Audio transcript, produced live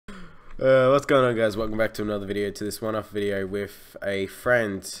What's going on, guys? Welcome back to another video, to this one-off video with a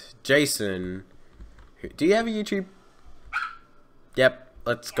friend, Jason. Do you have a YouTube? Yep,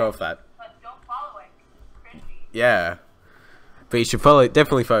 let's go with that. But don't follow it. It's cringy. Yeah. But you should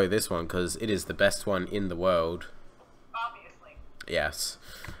definitely follow this one, because it is the best one in the world. Obviously. Yes.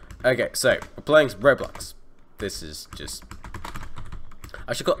 Okay, so, we're playing Roblox. This is just...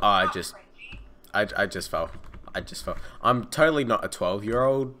 I should call... Oh, I just fell. I just fell. I'm totally not a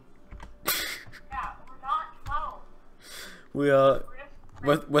 12-year-old. Yeah, we're not 12. We are...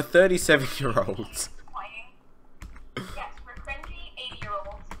 We're 37-year-olds. Yes, we're cringy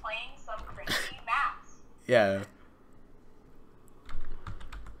 80-year-olds playing some cringy maps. Yeah.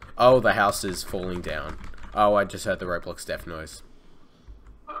 Oh, the house is falling down. Oh, I just heard the Roblox death noise.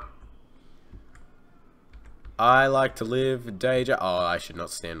 I like to live danger. Oh, I should not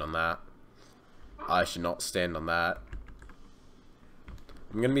stand on that. I should not stand on that.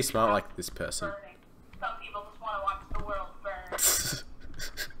 I'm gonna be smart like this person. Burning. Some people just want to watch the world burn.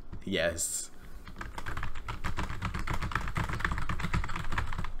 Yes.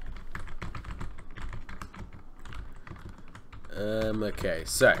 Okay,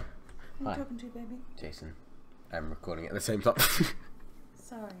 so. Who are you talking to, baby? Jason. I'm recording at the same time.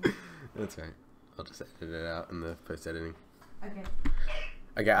 Sorry. That's right. I'll just edit it out in the post-editing. Okay.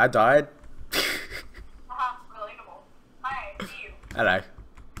 Okay, I died. Haha, relatable. Hi, I see you. Hello.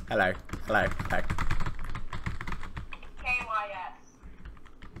 Hello. Hello. Hi. KYS.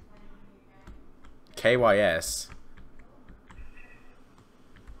 KYS.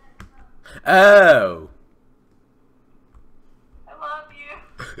 Oh! I love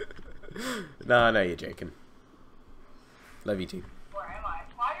you. No, you're joking. Love you too. Where am I?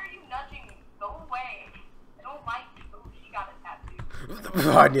 Why are you nudging me? Go away. I don't like you. Oh, she got a tattoo.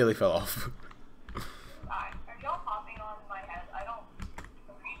 I nearly fell off. Are y'all popping on my head? I don't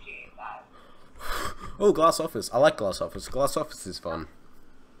appreciate that. Oh, Glass Office. I like Glass Office. Glass Office is fun.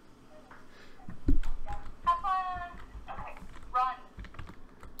 Have fun. Okay, run.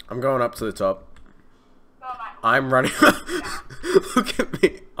 I'm going up to the top. Go on my. I'm running. Look at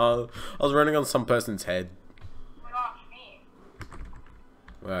me. I was running on some person's head. Oh my gosh, me.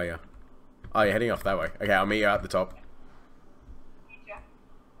 Where are you? Oh, you're heading off that way. Okay, I'll meet you at the top. Meet ya.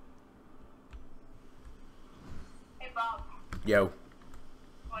 Hey, Bob. Yo.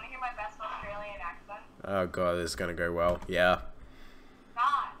 Want to hear my best Australian accent? Oh god, this is gonna go well. Yeah.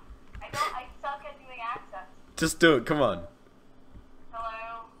 Not. I suck at doing accents. Just do it. Come on.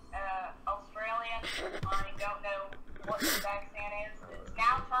 Hello, Australian. I don't know what this accent is. It's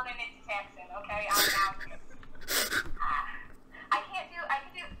now turning into Texan, okay? I'm now. I can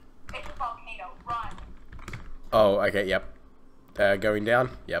do, it's a volcano. Run. Oh, okay. Yep. Going down.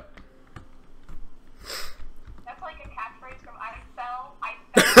 Yep. That's like a catchphrase from I fell and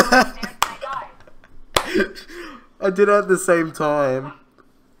I died. I did it at the same time.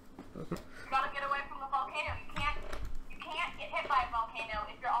 You gotta get away from the volcano. You can't get hit by a volcano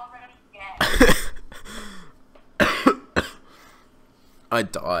if you're already dead. I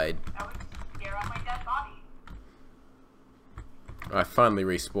died. I would stare at my dead body. I finally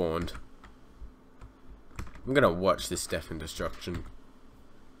respawned. I'm gonna watch this death and destruction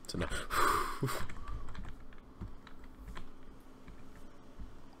tonight.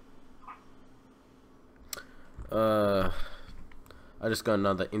 I just got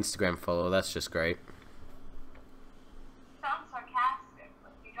another Instagram follower. That's just great. Sounds sarcastic,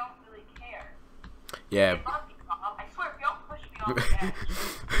 like you don't really care. Yeah. I love you, Bob. I swear, if you don't push me off the edge.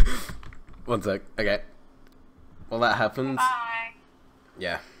 One sec. Okay. Well, that happens. Bye.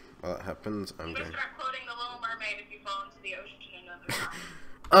 Yeah. Well, that happens. I'm I'm going gonna start quoting The Little Mermaid if you fall into the ocean another time.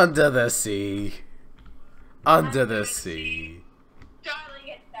 under the sea. Under the sea. Darling,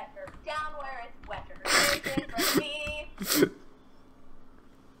 it's better down where it's wetter. Take it from me.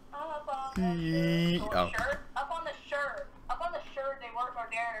 Up on the shirt. Oh. Shirt? Up on the shirt. Up on the shirt, they work or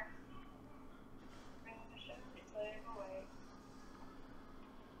dare. Bring the shirt, slave away.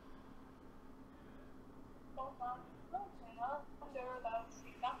 Hold on, floating up under the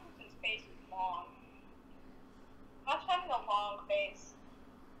sea. That person's face is long. Imagine having a long face.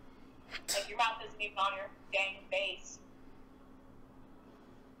 Like your mouth isn't even on your dang face.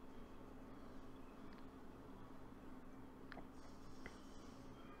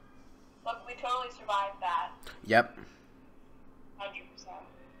 Look, we totally survived that. Yep. 100%.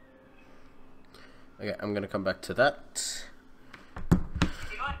 Okay, I'm gonna come back to that. You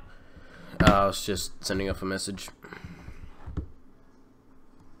know what? I was just sending off a message.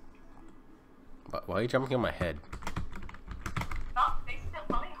 Why are you jumping on my head? Stop, they still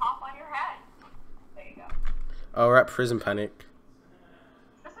let me hop on your head. There you go. Oh, we're at Prison Panic.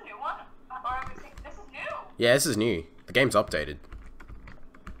 Is this a new one? Yeah, this is new. The game's updated.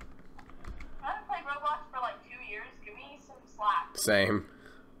 I haven't played Roblox for like 2 years. Give me some slack. Same.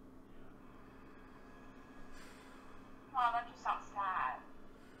 Oh, that just sounds sad.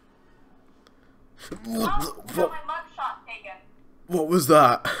 What, Oh, I got my mugshot taken. what was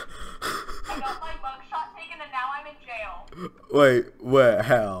that? I got my mugshot taken and now I'm in jail. Wait, where?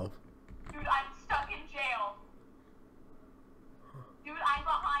 How? Dude, I'm stuck in jail. Dude, I'm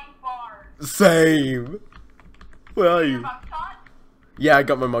behind bars. Same. Where are Your you? mugshot? Yeah, I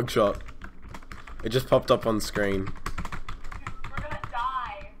got my mugshot. It just popped up on screen. Dude, we're gonna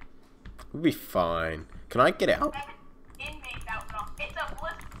die. We'll be fine. Can I get out? Seven inmates out and all. It's a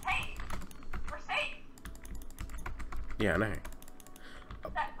bliss. Hey, we're safe. Yeah, I know.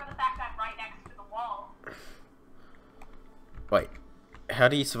 Except for the fact I'm right next to the wall. Wait, how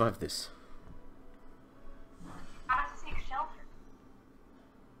do you survive this? I have to take shelter.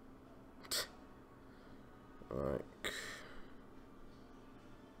 Like...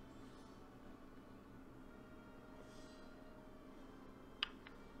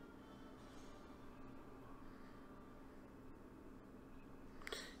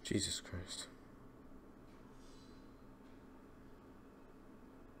 Jesus Christ.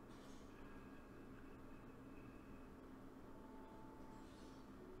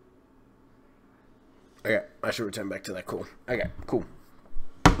 Okay, I should return back to that call. Okay, cool.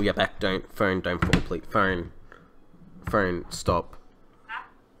 We get back. Don't fall, please. Phone, stop.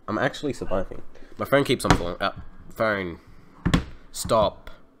 I'm actually surviving. My phone keeps on falling. Phone, stop.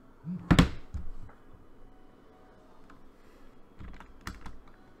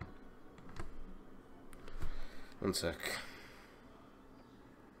 One sec.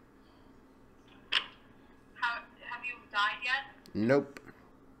 Have you died yet? Nope.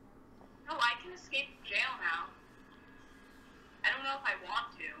 No, I can escape jail now. I don't know if I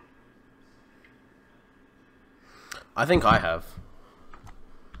want to. I think I have.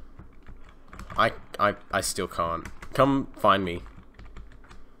 I still can't. Come find me.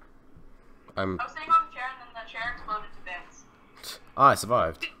 I was sitting on the chair and then the chair exploded to bits. I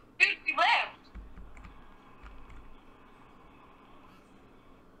survived. Dude, we lived!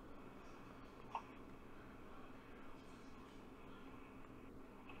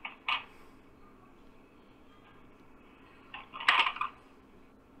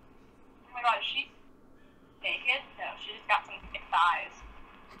 Oh my god, is she naked? No, she just got some thick thighs.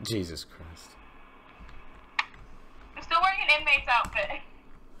 Jesus Christ. I'm still wearing an inmate's outfit.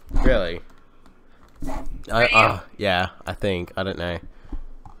 Really? you? Yeah, I think. I don't know.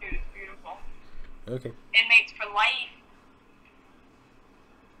 Dude, it's beautiful. Okay. Inmates for life.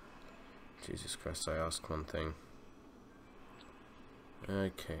 Jesus Christ, I asked one thing.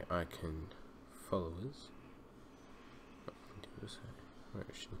 Okay, I can follow us. Where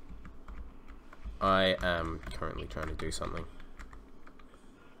is she? I am currently trying to do something.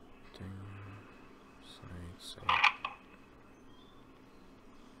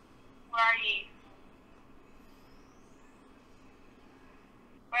 Where are ye?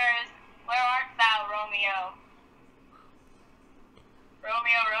 Where art thou, Romeo?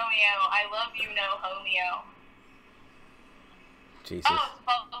 Romeo, Romeo, I love you, no homeo. Jesus. Oh, it's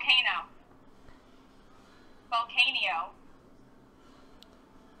volcano. Volcanio.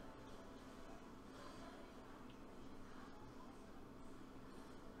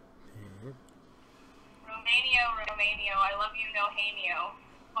 Romeo, I love you, no hameo.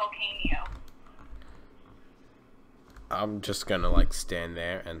 Volcanio. I'm just gonna like stand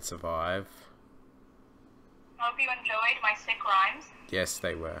there and survive. I hope you enjoyed my sick rhymes. Yes,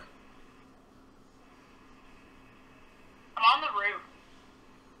 they were. I'm on the roof.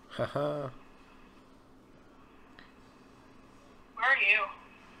 Haha. Where are you?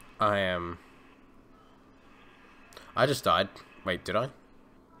 I am. I just died. Wait, did I?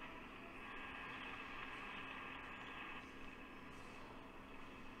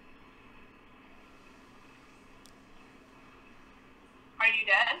 Are you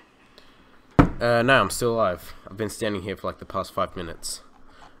dead? No, I'm still alive. I've been standing here for like the past 5 minutes.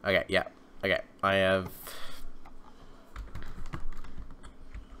 Okay, yeah. Okay, I am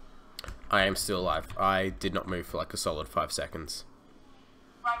still alive. I did not move for like a solid 5 seconds.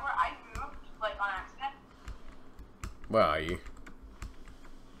 Right where I moved, like on accident. Where are you?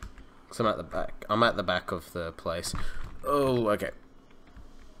 'Cause I'm at the back. I'm at the back of the place. Oh, okay.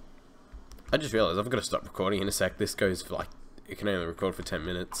 I just realized I've got to stop recording in a sec. This goes for like, it can only record for 10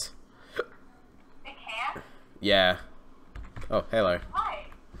 minutes. It can? Yeah. Oh, hello. Why?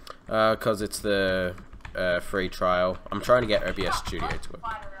 'Cause it's the free trial. I'm trying to get OBS Studio to work.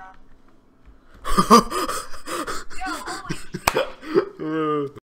 Flat around.